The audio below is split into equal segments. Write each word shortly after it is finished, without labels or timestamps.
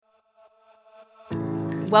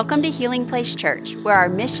Welcome to Healing Place Church, where our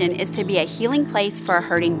mission is to be a healing place for a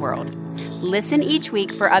hurting world. Listen each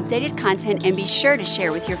week for updated content and be sure to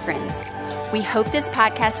share with your friends. We hope this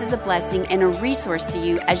podcast is a blessing and a resource to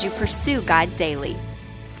you as you pursue God daily.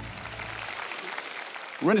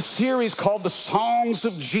 We're in a series called The Songs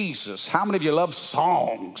of Jesus. How many of you love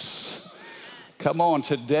songs? Come on,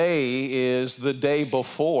 today is the day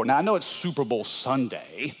before. Now, I know it's Super Bowl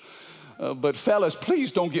Sunday, but fellas,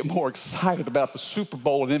 please don't get more excited about the Super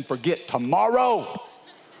Bowl and then forget tomorrow.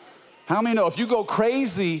 How many know if you go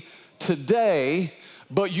crazy today,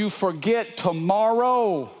 but you forget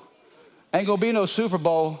tomorrow, ain't gonna be no Super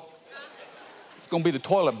Bowl. It's gonna be the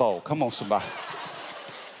toilet bowl. Come on, somebody.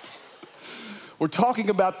 We're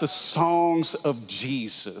talking about the songs of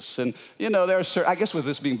Jesus. And, you know, there are certain, I guess with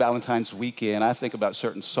this being Valentine's weekend, I think about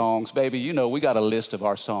certain songs. Baby, you know, we got a list of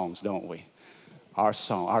our songs, don't we? Our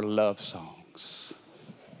love songs.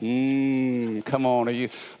 Come on,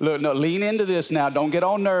 lean into this now. Don't get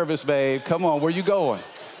all nervous, babe. Come on, where you going?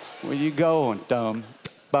 Where you going? Bum,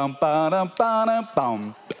 bum, ba-dum, ba-dum,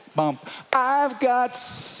 bum, bum. I've got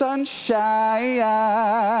sunshine.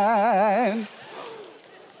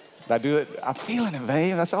 I do it. I'm feeling it,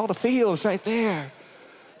 babe. That's all the feels right there.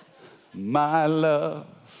 My love,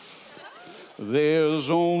 there's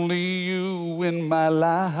only you in my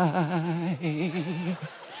life.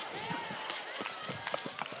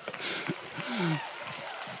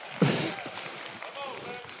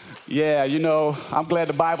 Yeah, you know, I'm glad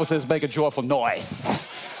the Bible says make a joyful noise.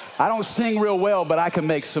 I don't sing real well, but I can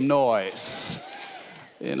make some noise.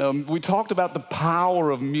 You know, we talked about the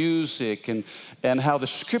power of music and how the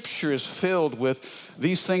scripture is filled with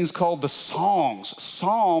these things called the songs.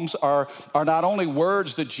 Psalms are not only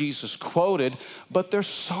words that Jesus quoted, but they're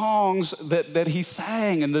songs that he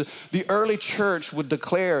sang. And the early church would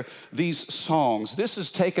declare these songs. This is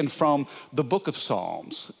taken from the book of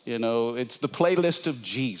Psalms. You know, it's the playlist of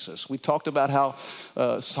Jesus. We talked about how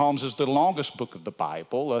Psalms is the longest book of the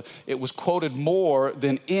Bible. It was quoted more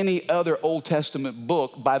than any other Old Testament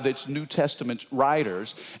book by its New Testament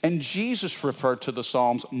writers. And Jesus referred to the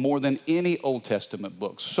Psalms more than any Old Testament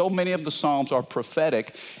book. So many of the Psalms are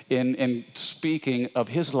prophetic in speaking of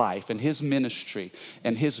his life and his ministry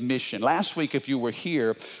and his mission. Last week, if you were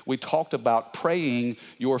here, we talked about praying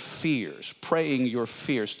your fears, praying your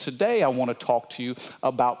fears. Today, I want to talk to you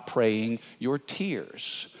about praying your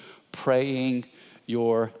tears, praying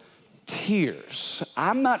your tears.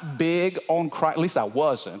 I'm not big on cry, at least I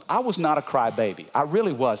wasn't. I was not a crybaby. I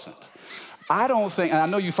really wasn't. I don't think, and I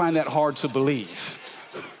know you find that hard to believe,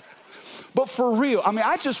 but for real, I mean,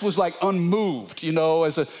 I just was like unmoved, you know,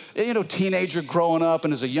 as a teenager growing up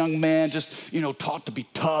and as a young man, just, taught to be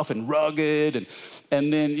tough and rugged.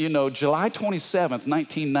 And then, July 27th,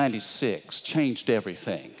 1996 changed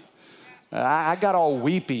everything. I got all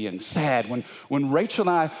weepy and sad when Rachel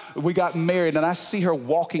and we got married, and I see her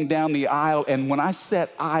walking down the aisle, and when I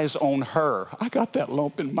set eyes on her, I got that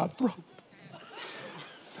lump in my throat.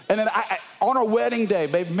 And then on our wedding day,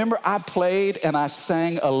 babe, remember I played and I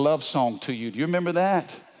sang a love song to you. Do you remember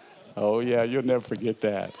that? Oh yeah, you'll never forget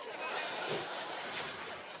that.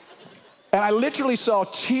 And I literally saw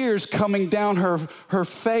tears coming down her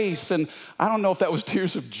face. And I don't know if that was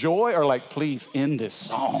tears of joy or like, please end this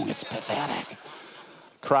song. It's pathetic.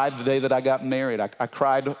 Cried the day that I got married. I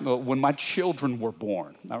cried when my children were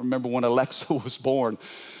born. I remember when Alexa was born,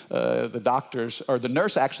 the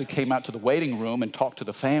nurse actually came out to the waiting room and talked to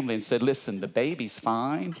the family and said, listen, the baby's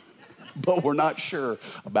fine, but we're not sure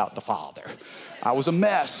about the father. I was a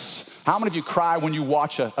mess. How many of you cry when you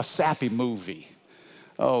watch a sappy movie?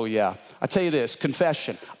 Oh, yeah. I tell you this,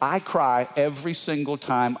 confession. I cry every single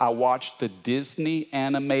time I watch the Disney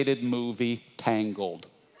animated movie Tangled.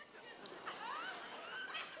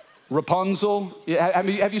 Rapunzel. I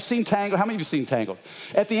mean, have you seen Tangled? How many of you seen Tangled?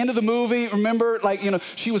 At the end of the movie, remember,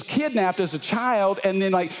 she was kidnapped as a child, and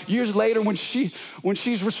then years later when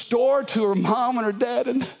she's restored to her mom and her dad,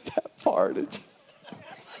 and that part,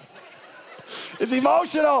 it's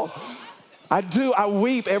emotional. I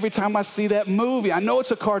weep every time I see that movie. I know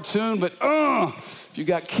it's a cartoon, but if you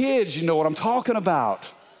got kids, you know what I'm talking about.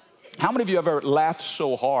 How many of you have ever laughed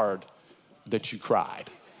so hard that you cried?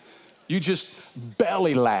 You just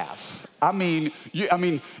belly laugh. I mean,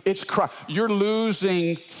 it's you're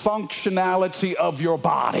losing functionality of your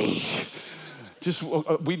body.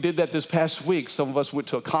 We did that this past week. Some of us went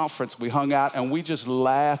to a conference, we hung out, and we just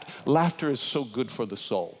laughed. Laughter is so good for the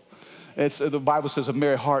soul. The Bible says a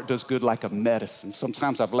merry heart does good like a medicine.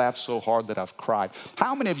 Sometimes I've laughed so hard that I've cried.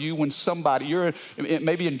 How many of you, when you're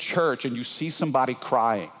maybe in church and you see somebody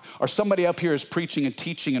crying, or somebody up here is preaching and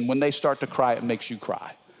teaching, and when they start to cry, it makes you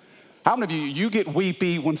cry? How many of you get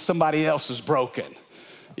weepy when somebody else is broken?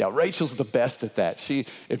 Yeah, Rachel's the best at that.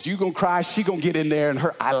 If you're gonna cry, she gonna get in there and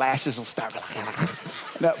her eyelashes will start.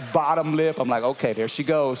 That bottom lip, I'm like, okay, there she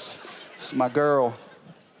goes. This is my girl.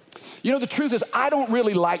 You know, the truth is, I don't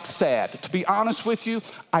really like sad. To be honest with you,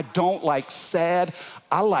 I don't like sad.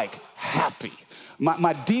 I like happy.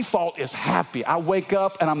 My default is happy. I wake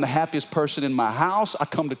up and I'm the happiest person in my house. I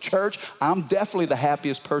come to church. I'm definitely the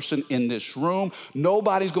happiest person in this room.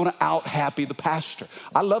 Nobody's gonna out-happy the pastor.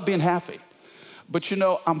 I love being happy. But you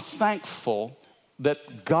know, I'm thankful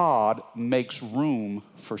that God makes room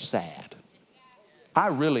for sad. I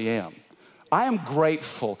really am. I am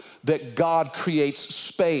grateful that God creates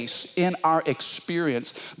space in our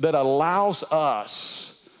experience that allows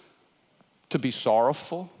us to be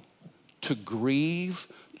sorrowful, to grieve,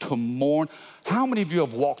 to mourn. How many of you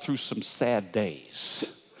have walked through some sad days?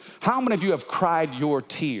 How many of you have cried your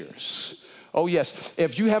tears? Oh yes,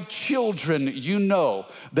 if you have children, you know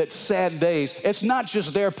that sad days, it's not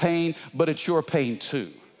just their pain, but it's your pain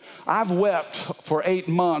too. I've wept for 8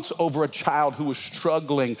 months over a child who was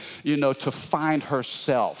struggling, to find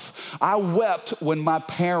herself. I wept when my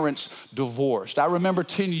parents divorced. I remember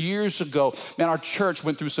 10 years ago, man, our church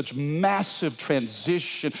went through such massive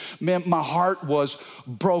transition. Man, my heart was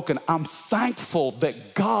broken. I'm thankful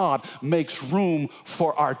that God makes room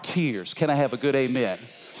for our tears. Can I have a good amen?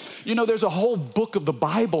 You know, there's a whole book of the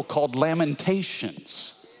Bible called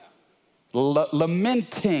Lamentations.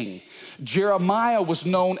 Lamenting. Jeremiah was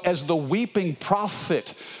known as the weeping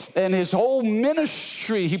prophet. And his whole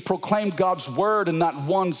ministry, he proclaimed God's word, and not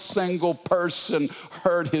one single person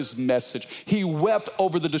heard his message. He wept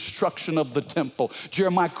over the destruction of the temple.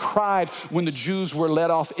 Jeremiah cried when the Jews were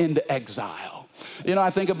led off into exile. You know, I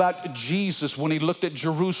think about Jesus when he looked at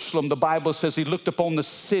Jerusalem. The Bible says he looked upon the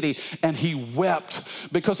city and he wept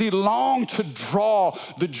because he longed to draw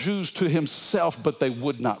the Jews to himself, but they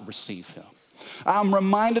would not receive him. I'm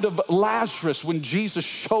reminded of Lazarus when Jesus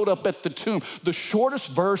showed up at the tomb. The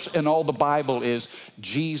shortest verse in all the Bible is,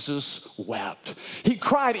 Jesus wept. He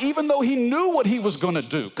cried even though he knew what he was gonna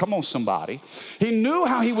do. Come on, somebody. He knew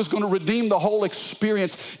how he was gonna redeem the whole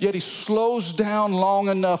experience, yet he slows down long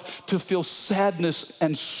enough to feel sadness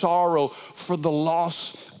and sorrow for the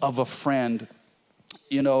loss of a friend.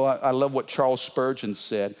 You know, I love what Charles Spurgeon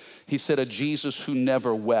said. He said, a Jesus who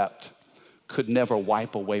never wept could never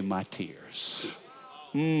wipe away my tears.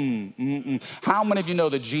 How many of you know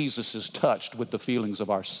that Jesus is touched with the feelings of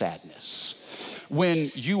our sadness?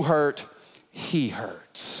 When you hurt, he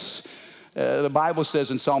hurts. The Bible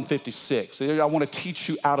says in Psalm 56, I want to teach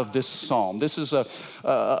you out of this psalm. This is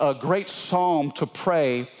a great psalm to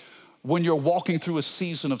pray when you're walking through a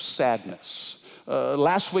season of sadness.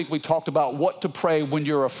 Last week we talked about what to pray when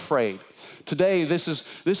you're afraid. Today, this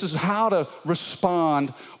is how to respond,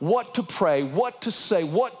 what to pray, what to say,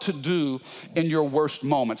 what to do in your worst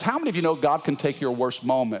moments. How many of you know God can take your worst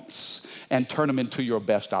moments and turn them into your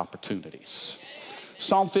best opportunities?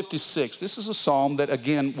 Psalm 56, this is a psalm that,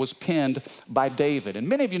 again, was penned by David. And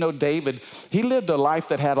many of you know David, he lived a life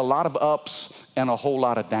that had a lot of ups and a whole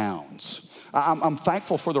lot of downs. I'm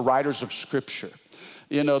thankful for the writers of Scripture.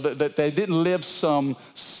 You know, that they didn't live some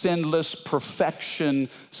sinless, perfection,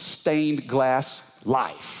 stained glass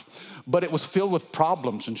life, but it was filled with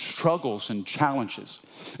problems and struggles and challenges.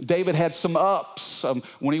 David had some ups.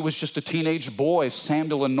 When he was just a teenage boy,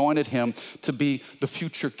 Samuel anointed him to be the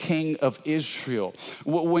future king of Israel.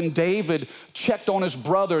 When David checked on his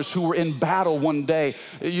brothers who were in battle one day,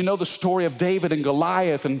 you know the story of David and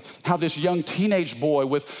Goliath and how this young teenage boy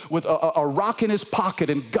with a rock in his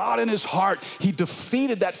pocket and God in his heart, he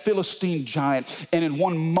defeated that Philistine giant. And in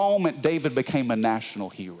one moment, David became a national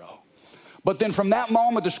hero. But then from that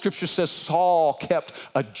moment, the scripture says Saul kept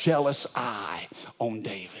a jealous eye on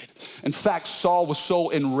David. In fact, Saul was so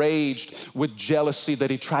enraged with jealousy that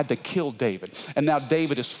he tried to kill David. And now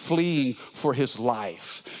David is fleeing for his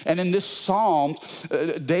life. And in this psalm,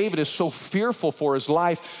 David is so fearful for his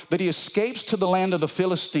life that he escapes to the land of the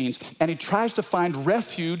Philistines and he tries to find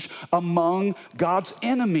refuge among God's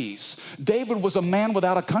enemies. David was a man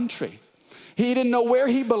without a country. He didn't know where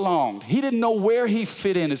he belonged. He didn't know where he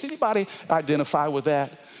fit in. Does anybody identify with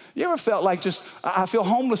that? You ever felt like I feel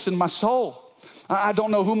homeless in my soul? I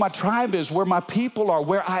don't know who my tribe is, where my people are,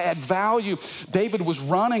 where I add value. David was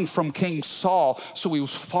running from King Saul, so he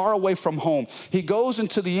was far away from home. He goes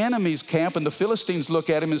into the enemy's camp, and the Philistines look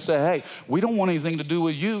at him and say, hey, we don't want anything to do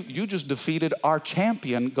with you. You just defeated our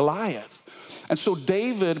champion, Goliath. And so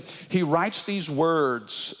David, he writes these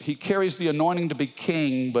words. He carries the anointing to be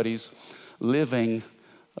king, but he's living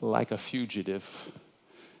like a fugitive.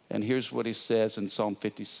 And here's what he says in Psalm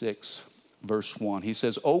 56. verse 1. He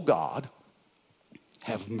says, "Oh God,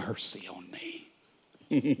 have mercy on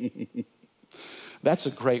me." That's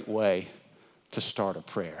a great way to start a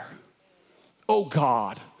prayer. Oh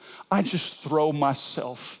God, I just throw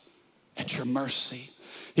myself at your mercy.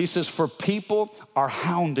 He says, "For people are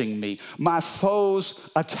hounding me. My foes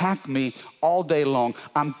attack me all day long.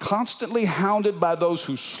 I'm constantly hounded by those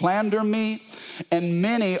who slander me, and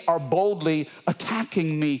many are boldly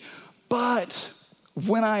attacking me. But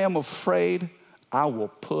when I am afraid, I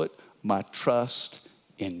will put my trust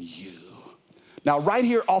in you." Now, right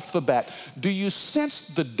here off the bat, do you sense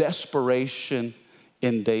the desperation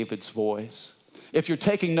in David's voice? If you're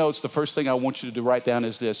taking notes, the first thing I want you to write down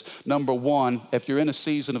is this. Number one, if you're in a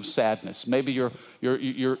season of sadness, maybe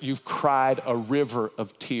you've cried a river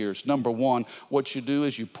of tears. Number one, what you do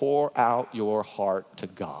is you pour out your heart to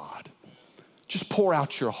God. Just pour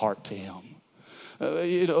out your heart to him.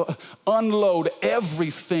 Unload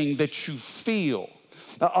everything that you feel.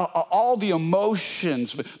 All the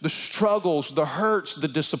emotions, the struggles, the hurts, the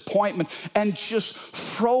disappointment, and just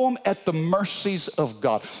throw them at the mercies of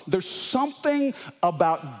God. There's something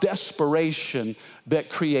about desperation that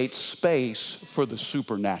creates space for the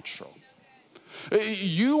supernatural.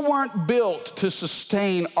 You weren't built to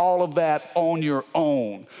sustain all of that on your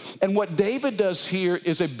own. And what David does here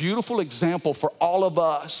is a beautiful example for all of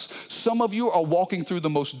us. Some of you are walking through the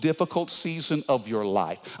most difficult season of your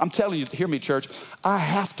life. I'm telling you, hear me, church, I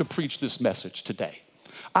have to preach this message today.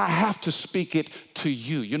 I have to speak it to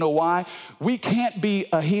you. You know why? We can't be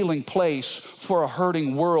a healing place for a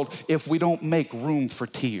hurting world if we don't make room for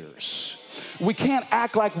tears. We can't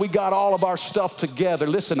act like we got all of our stuff together.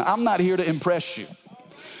 Listen, I'm not here to impress you.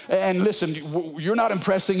 And listen, you're not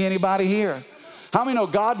impressing anybody here. How many know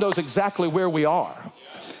God knows exactly where we are?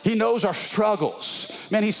 He knows our struggles.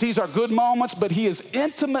 Man, he sees our good moments, but he is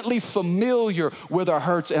intimately familiar with our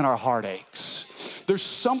hurts and our heartaches. There's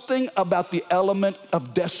something about the element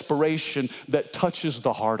of desperation that touches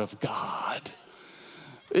the heart of God.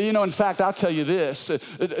 You know, in fact, I'll tell you this,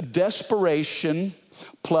 desperation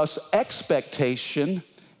plus expectation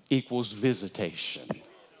equals visitation.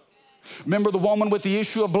 Remember the woman with the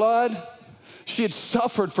issue of blood? She had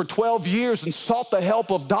suffered for 12 years and sought the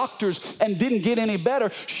help of doctors and didn't get any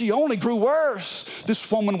better. She only grew worse. This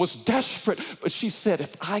woman was desperate, but she said,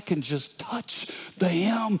 if I can just touch the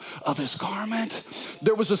hem of his garment.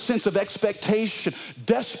 There was a sense of expectation.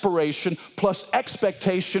 Desperation plus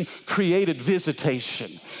expectation created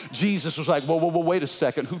visitation. Jesus was like, whoa, wait a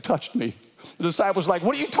second, who touched me? The disciples were like,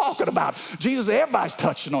 what are you talking about? Jesus, everybody's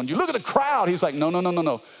touching on you. Look at the crowd. He's like,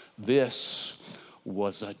 no. This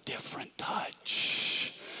was a different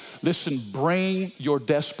touch. Listen, bring your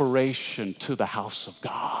desperation to the house of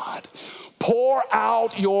God. Pour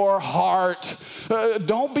out your heart.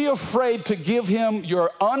 Don't be afraid to give him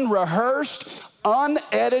your unrehearsed,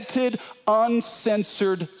 unedited,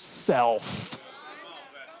 uncensored self.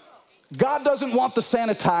 God doesn't want the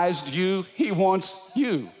sanitized you. He wants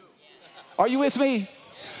you. Are you with me?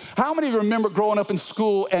 How many of you remember growing up in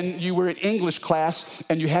school and you were in English class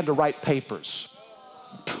and you had to write papers?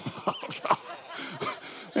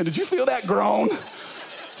 And did you feel that groan?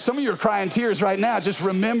 Some of you are crying tears right now just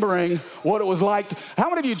remembering what it was like. How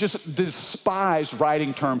many of you just despised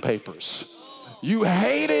writing term papers? You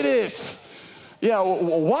hated it. Yeah,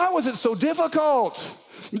 why was it so difficult?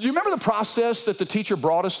 Do you remember the process that the teacher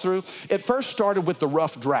brought us through? It first started with the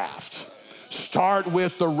rough draft. Some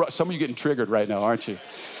of you getting triggered right now, aren't you?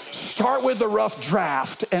 Start with the rough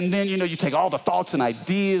draft, and then, you take all the thoughts and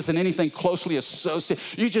ideas and anything closely associated.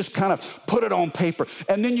 You just kind of put it on paper.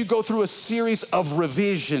 And then you go through a series of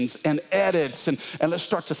revisions and edits, and let's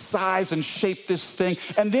start to size and shape this thing.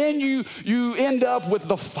 And then you end up with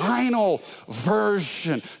the final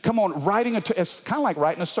version. Come on, it's kind of like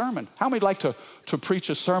writing a sermon. How many like to preach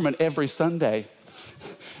a sermon every Sunday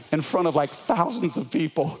in front of like thousands of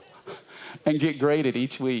people and get graded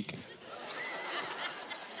each week?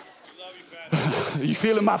 You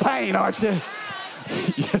feeling my pain, aren't you?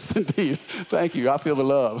 Yes, indeed. Thank you. I feel the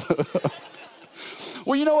love.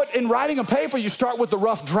 Well, you know what? In writing a paper, you start with the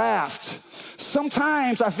rough draft.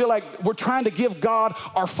 Sometimes I feel like we're trying to give God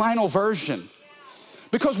our final version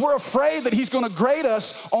because we're afraid that he's going to grade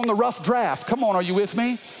us on the rough draft. Come on, are you with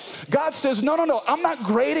me? God says, no, I'm not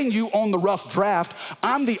grading you on the rough draft.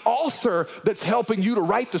 I'm the author that's helping you to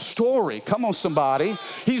write the story. Come on, somebody.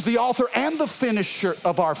 He's the author and the finisher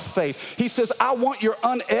of our faith. He says, I want your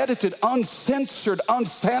unedited, uncensored,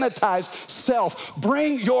 unsanitized self.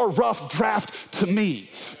 Bring your rough draft to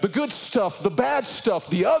me. The good stuff, the bad stuff,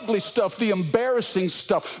 the ugly stuff, the embarrassing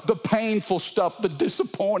stuff, the painful stuff, the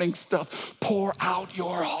disappointing stuff. Pour out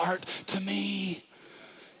your heart to me.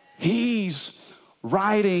 He's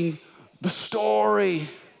writing the story.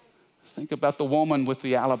 Think about the woman with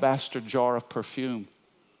the alabaster jar of perfume.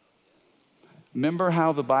 Remember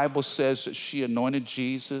how the Bible says that she anointed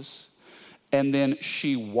Jesus and then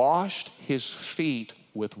she washed his feet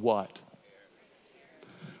with what?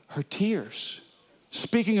 Her tears.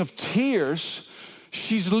 Speaking of tears,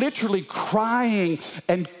 she's literally crying,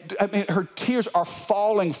 and her tears are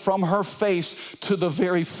falling from her face to the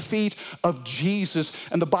very feet of Jesus.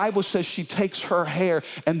 And the Bible says she takes her hair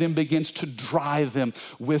and then begins to dry them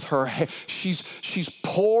with her hair. She's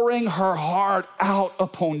pouring her heart out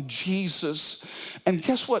upon Jesus. And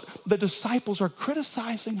guess what? The disciples are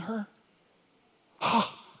criticizing her.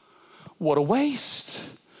 What a waste.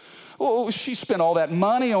 Oh, she spent all that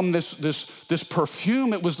money on this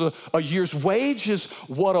perfume. It was a year's wages.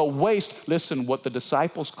 What a waste. Listen, what the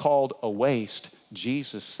disciples called a waste,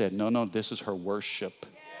 Jesus said, no, this is her worship.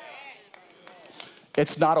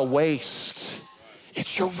 It's not a waste.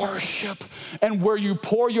 It's your worship. And where you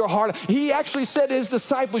pour your heart. He actually said to his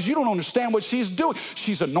disciples, you don't understand what she's doing.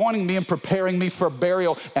 She's anointing me and preparing me for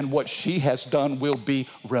burial. And what she has done will be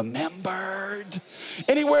remembered.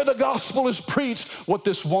 Anywhere the gospel is preached, what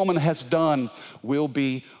this woman has done will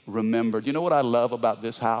be remembered. You know what I love about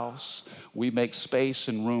this house? We make space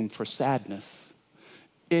and room for sadness.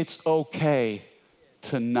 It's okay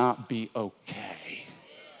to not be okay.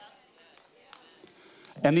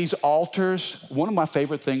 And these altars, one of my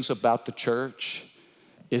favorite things about the church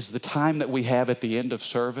is the time that we have at the end of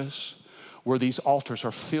service where these altars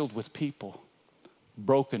are filled with people,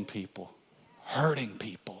 broken people, hurting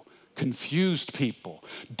people, confused people,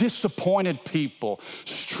 disappointed people,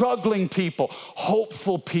 struggling people,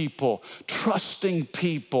 hopeful people, trusting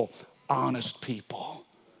people, honest people.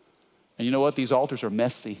 And you know what? These altars are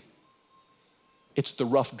messy. It's the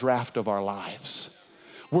rough draft of our lives.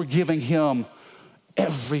 We're giving him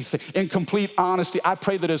everything. In complete honesty, I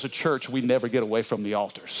pray that as a church, we never get away from the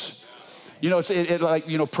altars. You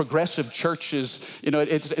know, progressive churches,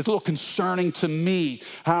 it's a little concerning to me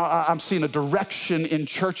how I'm seeing a direction in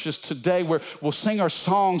churches today where we'll sing our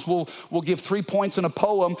songs, we'll give 3 points in a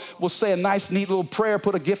poem, we'll say a nice, neat little prayer,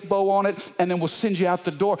 put a gift bow on it, and then we'll send you out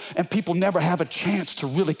the door, and people never have a chance to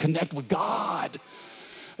really connect with God.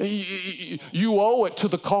 You owe it to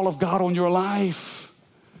the call of God on your life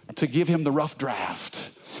to give him the rough draft.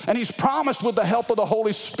 And he's promised with the help of the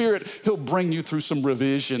Holy Spirit, he'll bring you through some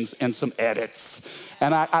revisions and some edits.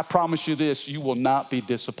 And I promise you this, you will not be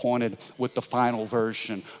disappointed with the final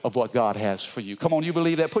version of what God has for you. Come on, you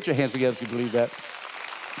believe that? Put your hands together if you believe that.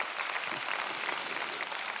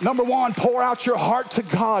 Number one, pour out your heart to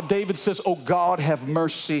God. David says, oh God, have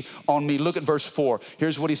mercy on me. Look at verse 4.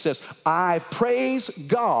 Here's what he says. I praise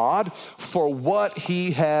God for what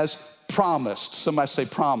he has promised. Somebody say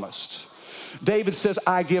promised. David says,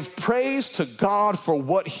 I give praise to God for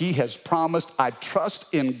what he has promised. I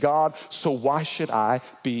trust in God, so why should I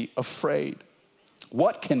be afraid?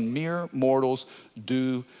 What can mere mortals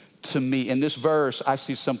do to me? In this verse, I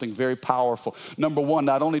see something very powerful. Number one,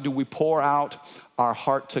 not only do we pour out our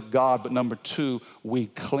heart to God, but number two, we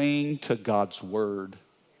cling to God's word.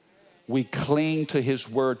 We cling to his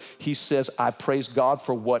word. He says, I praise God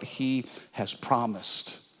for what he has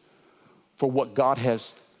promised, for what God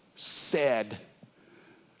has said.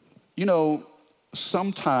 You know,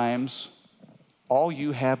 sometimes all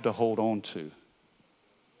you have to hold on to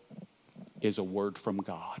is a word from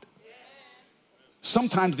God.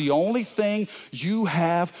 Sometimes the only thing you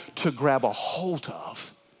have to grab a hold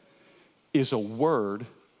of is a word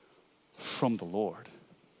from the Lord.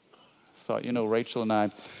 I thought, Rachel and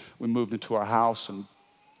I, we moved into our house, and,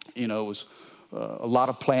 it was a lot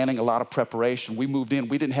of planning, a lot of preparation. We moved in.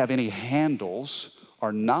 We didn't have any handles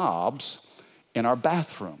or knobs in our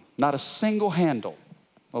bathroom. Not a single handle,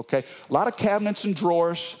 okay? A lot of cabinets and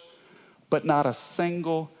drawers, but not a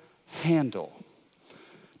single handle.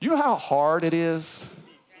 You know how hard it is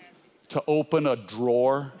to open a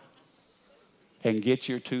drawer and get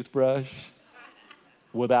your toothbrush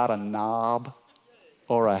without a knob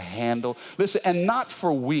or a handle? Listen, and not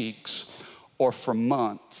for weeks or for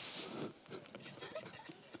months,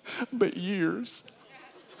 but years.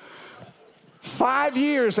 5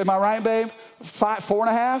 years, am I right, babe?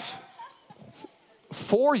 4.5?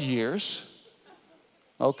 4 years.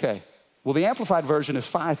 Okay. Well, the amplified version is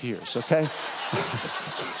 5 years, okay?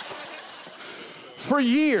 For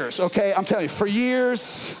years, okay? I'm telling you, for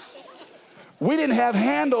years, we didn't have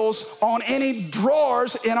handles on any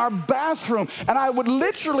drawers in our bathroom. And I would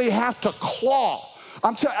literally have to claw.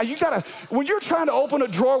 I'm telling you, when you're trying to open a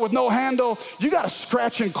drawer with no handle, you gotta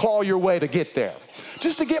scratch and claw your way to get there.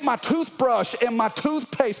 Just to get my toothbrush and my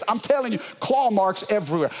toothpaste, I'm telling you, claw marks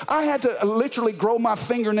everywhere. I had to literally grow my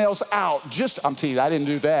fingernails out. I'm telling you, I didn't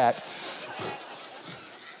do that.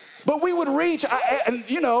 But we would reach, and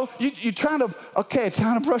you're trying to, okay,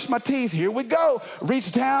 time to brush my teeth. Here we go.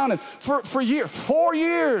 Reach down, and for 4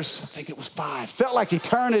 years, I think it was 5, felt like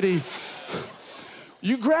eternity.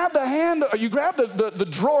 You grab the handle, you grab the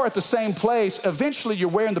drawer at the same place. Eventually, you're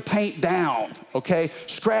wearing the paint down, okay?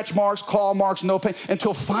 Scratch marks, claw marks, no paint,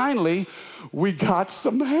 until finally, we got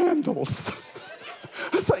some handles.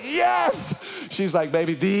 I was like, yes! She's like,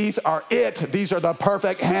 baby, these are it. These are the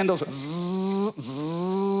perfect handles.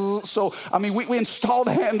 So, we installed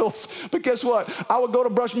handles, but guess what? I would go to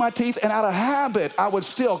brush my teeth, and out of habit, I would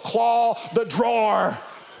still claw the drawer.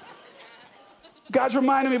 God's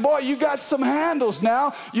reminding me, boy, you got some handles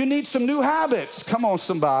now. You need some new habits. Come on,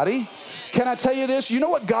 somebody. Can I tell you this? You know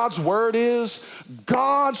what God's word is?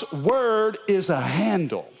 God's word is a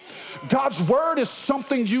handle. God's word is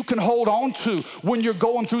something you can hold on to when you're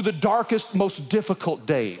going through the darkest, most difficult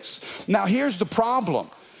days. Now, here's the problem.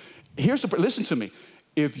 Listen to me.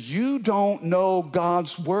 If you don't know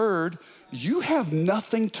God's word, you have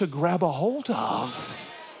nothing to grab a hold of.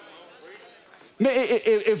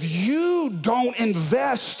 If you don't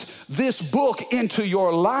invest this book into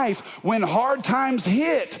your life, when hard times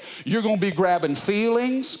hit, you're going to be grabbing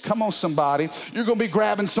feelings. Come on, somebody. You're going to be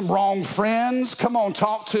grabbing some wrong friends. Come on,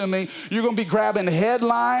 talk to me. You're going to be grabbing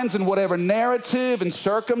headlines and whatever narrative and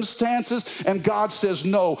circumstances. And God says,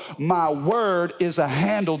 no, my word is a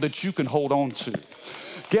handle that you can hold on to.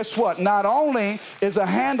 Guess what? Not only is a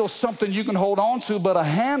handle something you can hold on to, but a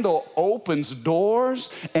handle opens doors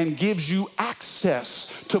and gives you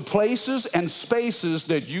access to places and spaces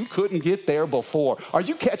that you couldn't get there before. Are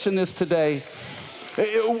you catching this today?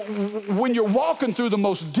 When you're walking through the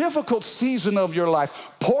most difficult season of your life,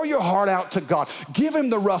 pour your heart out to God. Give him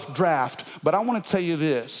the rough draft. But I want to tell you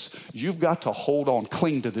this. You've got to hold on,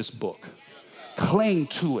 cling to this book. Cling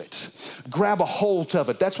to it. Grab a hold of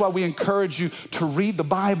it. That's why we encourage you to read the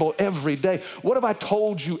Bible every day. What have I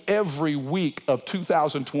told you every week of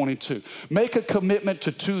 2022? Make a commitment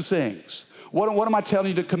to 2 things. What am I telling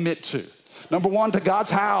you to commit to? Number 1, to God's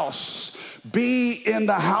house. Be in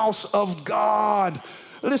the house of God.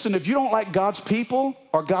 Listen, if you don't like God's people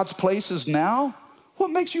or God's places now, what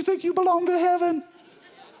makes you think you belong to heaven?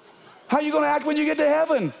 How are you going to act when you get to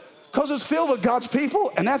heaven? Because it's filled with God's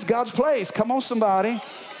people, and that's God's place. Come on, somebody.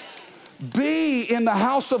 Be in the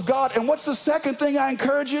house of God. And what's the second thing I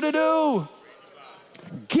encourage you to do?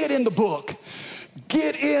 Get in the book.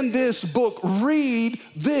 Get in this book. Read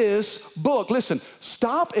this book. Listen,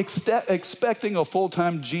 stop expecting a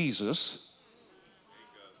full-time Jesus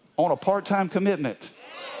on a part-time commitment.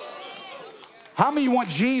 How many of you want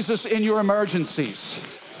Jesus in your emergencies?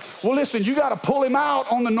 Well, listen, you got to pull him out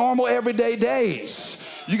on the normal everyday days.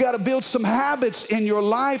 You got to build some habits in your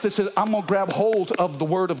life that says, I'm going to grab hold of the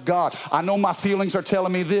word of God. I know my feelings are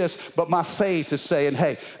telling me this, but my faith is saying,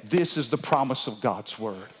 hey, this is the promise of God's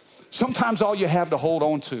word. Sometimes all you have to hold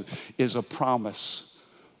on to is a promise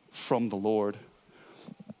from the Lord.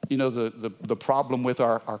 You know, the problem with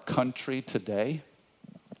our country today,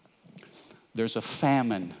 there's a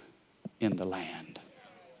famine in the land.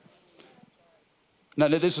 Now,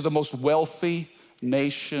 this is the most wealthy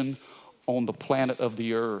nation on the planet of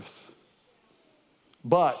the earth.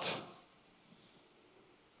 But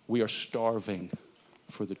we are starving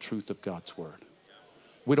for the truth of God's word.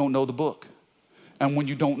 We don't know the book. And when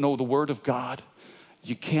you don't know the word of God,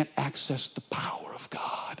 you can't access the power of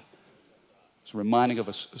God. It's reminding of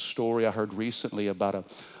a story I heard recently about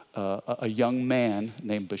a young man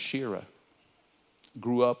named Bashira.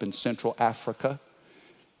 Grew up in Central Africa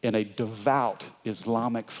in a devout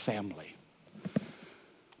Islamic family.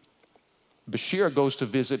 Bashir goes to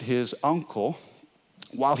visit his uncle.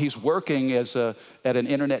 While he's working at an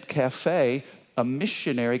internet cafe, a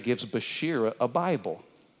missionary gives Bashir a Bible.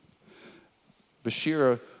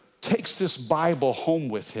 Bashir takes this Bible home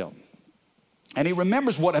with him. And he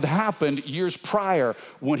remembers what had happened years prior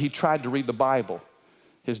when he tried to read the Bible.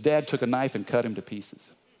 His dad took a knife and cut him to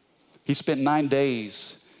pieces. He spent 9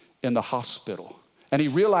 days in the hospital. And he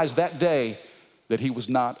realized that day that he was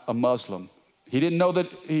not a Muslim. He didn't know that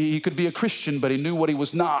he could be a Christian, but he knew what he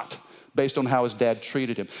was not based on how his dad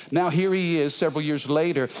treated him. Now here he is several years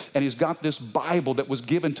later, and he's got this Bible that was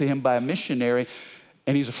given to him by a missionary,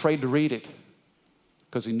 and he's afraid to read it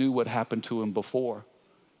because he knew what happened to him before.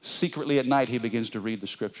 Secretly at night, he begins to read the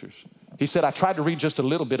scriptures. He said, I tried to read just a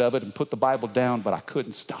little bit of it and put the Bible down, but I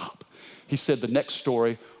couldn't stop. he said the next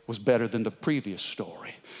story was better than the previous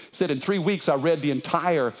story. He said, in 3 weeks, I read the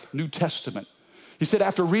entire New Testament. He said,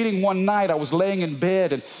 after reading one night, I was laying in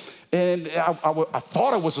bed, and I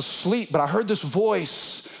thought I was asleep, but I heard this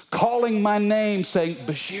voice calling my name, saying,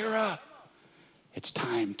 Bashira, it's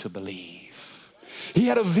time to believe. He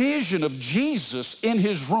had a vision of Jesus in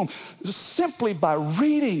his room simply by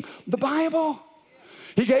reading the Bible.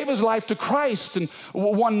 He gave his life to Christ, and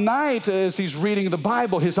one night as he's reading the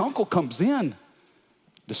Bible, his uncle comes in,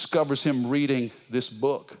 discovers him reading this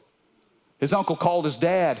book. His uncle called his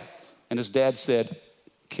dad, and his dad said,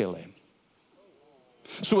 kill him.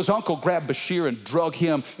 So his uncle grabbed Bashir and drug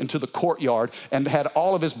him into the courtyard and had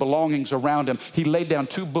all of his belongings around him. He laid down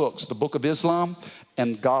 2 books, the Book of Islam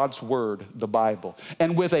and God's Word, the Bible.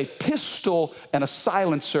 And with a pistol and a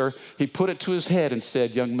silencer, he put it to his head and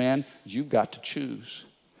said, young man, you've got to choose.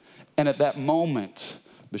 And at that moment,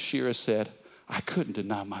 Bashir said, I couldn't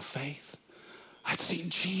deny my faith. I'd seen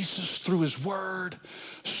Jesus through his word.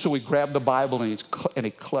 So he grabbed the Bible and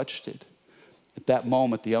he clutched it. At that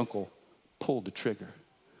moment, the uncle pulled the trigger.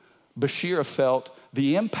 Bashir felt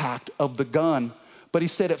the impact of the gun, but he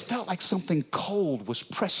said it felt like something cold was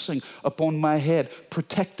pressing upon my head,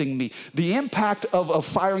 protecting me. The impact of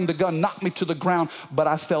firing the gun knocked me to the ground, but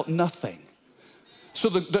I felt nothing. So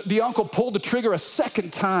the uncle pulled the trigger a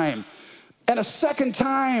second time, and a second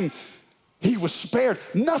time, he was spared.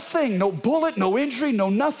 Nothing, no bullet, no injury, no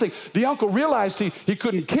nothing. The uncle realized he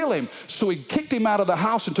couldn't kill him, so he kicked him out of the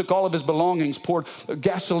house and took all of his belongings, poured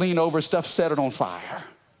gasoline over his stuff, set it on fire.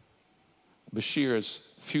 Bashir's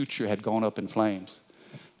future had gone up in flames,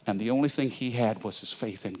 and the only thing he had was his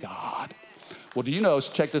faith in God. Well, do you know,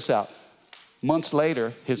 check this out. Months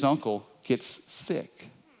later, his uncle gets sick.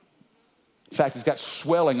 In fact, he's got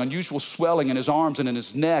swelling, unusual swelling in his arms and in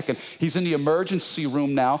his neck, and he's in the emergency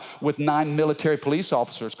room now with 9 military police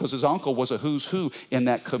officers because his uncle was a who's who in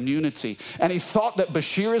that community. And he thought that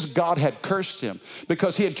Bashir's God had cursed him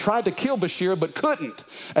because he had tried to kill Bashir but couldn't.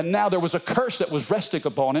 And now there was a curse that was resting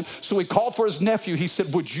upon him. So he called for his nephew. He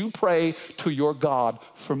said, would you pray to your God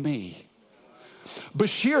for me?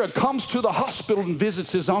 Bashir comes to the hospital and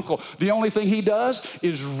visits his uncle. The only thing he does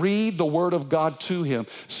is read the word of God to him,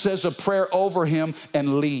 says a prayer over him,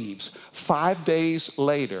 and leaves. 5 days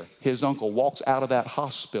later, his uncle walks out of that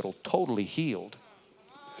hospital totally healed,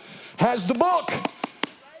 has the book,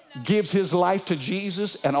 gives his life to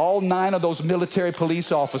Jesus, and all 9 of those military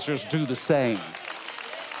police officers do the same.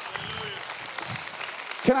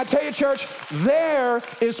 Can I tell you, church, there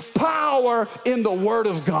is power in the word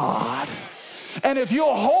of God. And if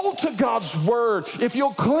you'll hold to God's word, if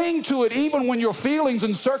you'll cling to it even when your feelings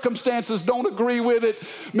and circumstances don't agree with it,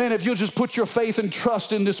 man, if you'll just put your faith and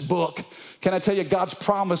trust in this book, can I tell you, God's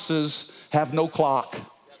promises have no clock.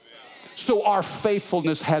 So our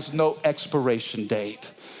faithfulness has no expiration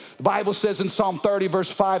date. The Bible says in Psalm 30, verse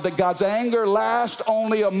 5, that God's anger lasts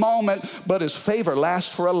only a moment, but his favor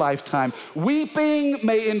lasts for a lifetime. Weeping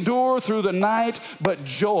may endure through the night, but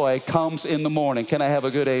joy comes in the morning. Can I have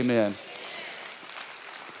a good amen?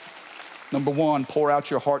 Number 1, pour out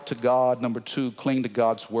your heart to God. Number 2, cling to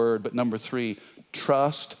God's word. But number 3,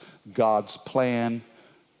 trust God's plan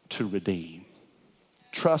to redeem.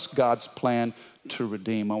 Trust God's plan to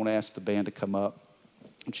redeem. I want to ask the band to come up. I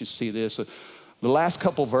want you to see this. The last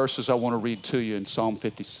couple verses I want to read to you in Psalm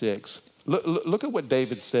 56. Look at what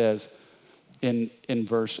David says in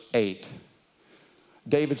verse 8.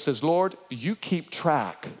 David says, Lord, you keep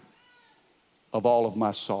track of all of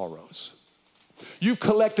my sorrows. You've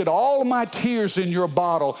collected all of my tears in your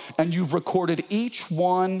bottle, and you've recorded each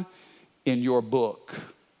one in your book.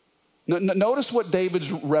 Notice what David's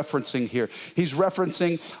referencing here. He's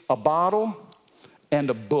referencing a bottle and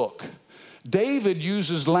a book. David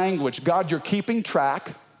uses language. God, you're keeping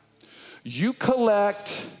track. You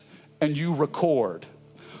collect and you record.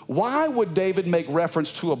 Why would David make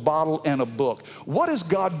reference to a bottle and a book? What is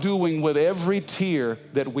God doing with every tear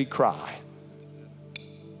that we cry?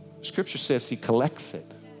 Scripture says he collects it.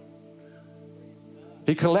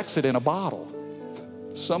 He collects it in a bottle.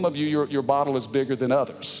 Some of you, your bottle is bigger than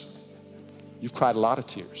others. You've cried a lot of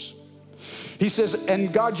tears. He says,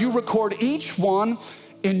 and God, you record each one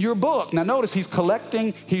in your book. Now notice he's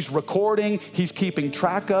collecting, he's recording, he's keeping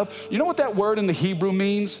track of. You know what that word in the Hebrew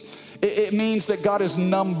means? It means that God is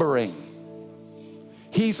numbering.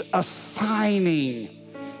 He's assigning.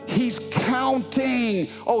 He's counting.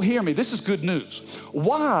 Oh, hear me, this is good news.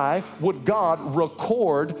 Why would God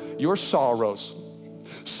record your sorrows?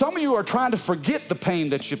 Some of you are trying to forget the pain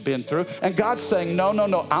that you've been through, and God's saying,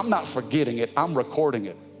 no, I'm not forgetting it, I'm recording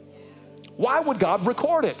it. Why would God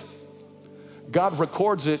record it? God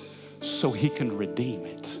records it so he can redeem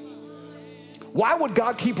it. Why would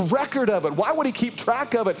God keep record of it? Why would he keep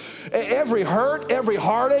track of it? Every hurt, every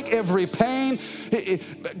heartache, every pain,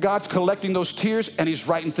 God's collecting those tears and he's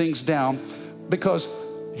writing things down because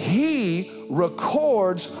he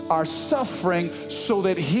records our suffering so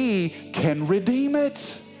that he can redeem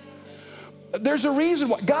it. There's a reason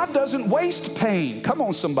why God doesn't waste pain. Come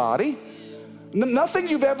on, somebody. Nothing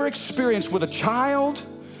you've ever experienced with a child,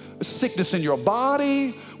 sickness in your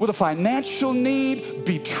body, with a financial need,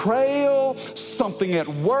 betrayal, something at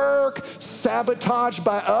work, sabotage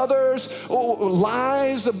by others,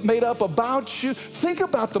 lies made up about you. Think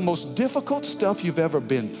about the most difficult stuff you've ever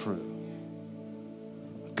been through.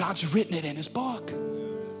 God's written it in his book.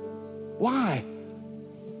 Why?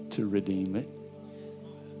 To redeem it.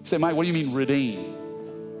 You say, Mike, what do you mean redeem?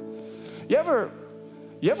 You ever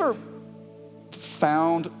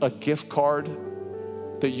found a gift card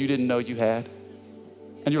that you didn't know you had?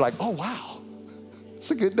 And you're like, oh, wow, it's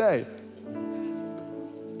a good day.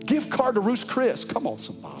 Gift card to Ruth's Chris. Come on,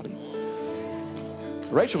 somebody.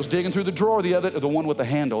 Rachel was digging through the drawer, the one with the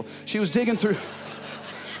handle. She was digging through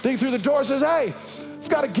the drawer and says, hey, I've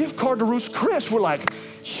got a gift card to Ruth's Chris. We're like,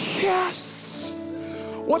 yes.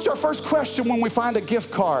 What's our first question when we find a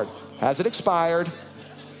gift card? Has it expired?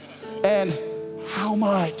 And how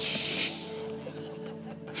much?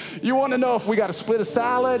 You want to know if we got to split a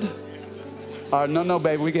salad? No,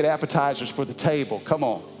 baby, we get appetizers for the table. Come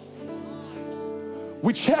on.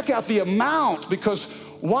 We check out the amount because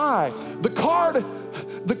why? The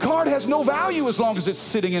card has no value as long as it's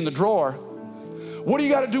sitting in the drawer. What do you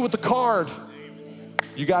got to do with the card?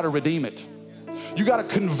 You got to redeem it. You got to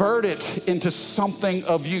convert it into something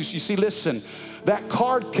of use. You see, listen, that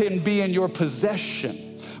card can be in your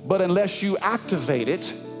possession, but unless you activate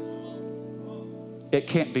it, it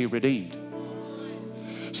can't be redeemed.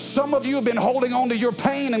 Some of you have been holding on to your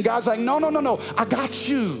pain and God's like, no, I got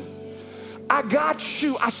you. I got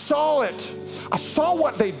you. I saw it. I saw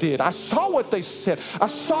what they did. I saw what they said. I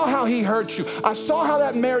saw how he hurt you. I saw how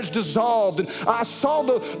that marriage dissolved. And I saw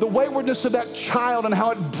the waywardness of that child and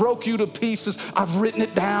how it broke you to pieces. I've written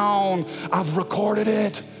it down. I've recorded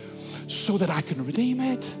it so that I can redeem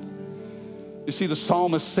it. You see, the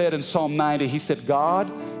psalmist said in Psalm 90, he said,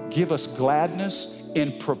 God, give us gladness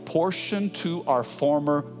in proportion to our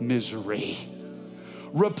former misery.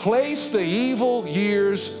 Replace the evil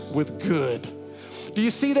years with good. Do you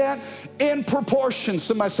see that? In proportion.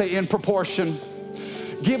 Somebody say in proportion.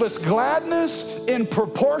 Give us gladness in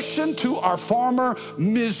proportion to our former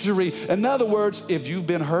misery. In other words, if you've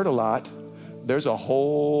been hurt a lot, there's a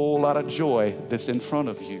whole lot of joy that's in front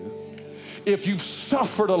of you. If you've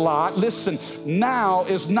suffered a lot, listen, now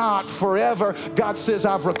is not forever. God says,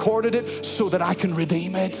 I've recorded it so that I can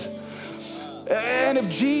redeem it. And if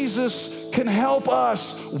Jesus can help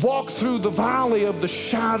us walk through the valley of the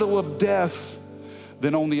shadow of death,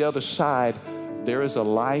 then on the other side, there is a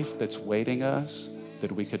life that's waiting us that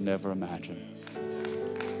we could never imagine.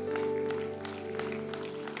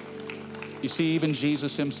 You see, even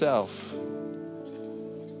Jesus himself,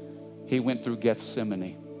 he went through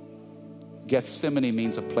Gethsemane. Gethsemane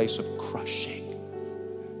means a place of crushing.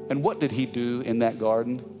 And what did he do in that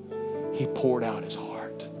garden? He poured out his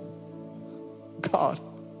heart. God,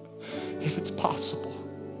 if it's possible,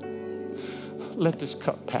 let this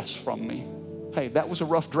cup pass from me. Hey, that was a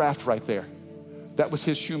rough draft right there. That was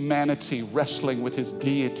his humanity wrestling with his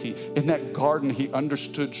deity. In that garden, he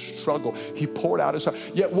understood struggle. He poured out his heart.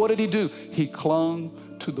 Yet what did he do? He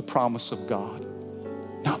clung to the promise of God.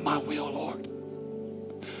 Not my will, Lord,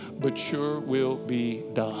 but your will be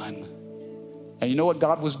done. And you know what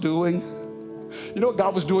God was doing? You know what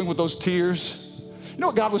God was doing with those tears? You know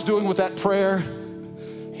what God was doing with that prayer?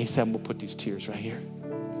 He said, I'm gonna put these tears right here.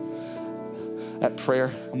 That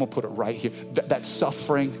prayer, I'm gonna put it right here. That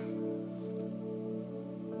suffering,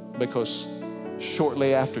 because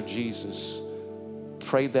shortly after Jesus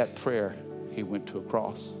prayed that prayer, he went to a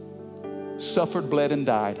cross. Suffered, bled, and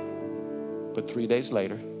died. But 3 days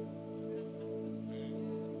later,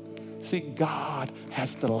 see, God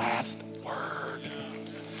has the last word.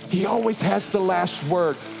 He always has the last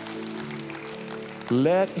word.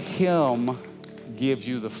 Let him give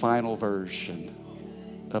you the final version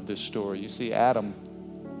of this story. You see, Adam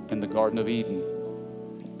in the Garden of Eden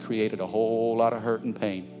created a whole lot of hurt and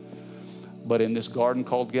pain. But in this garden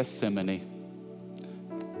called Gethsemane,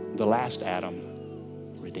 the last Adam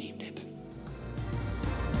redeemed it.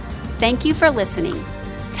 Thank you for listening.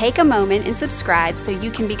 Take a moment and subscribe so you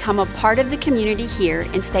can become a part of the community here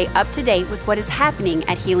and stay up to date with what is happening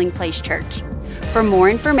at Healing Place Church. For more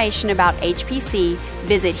information about HPC,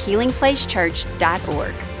 visit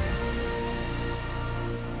healingplacechurch.org.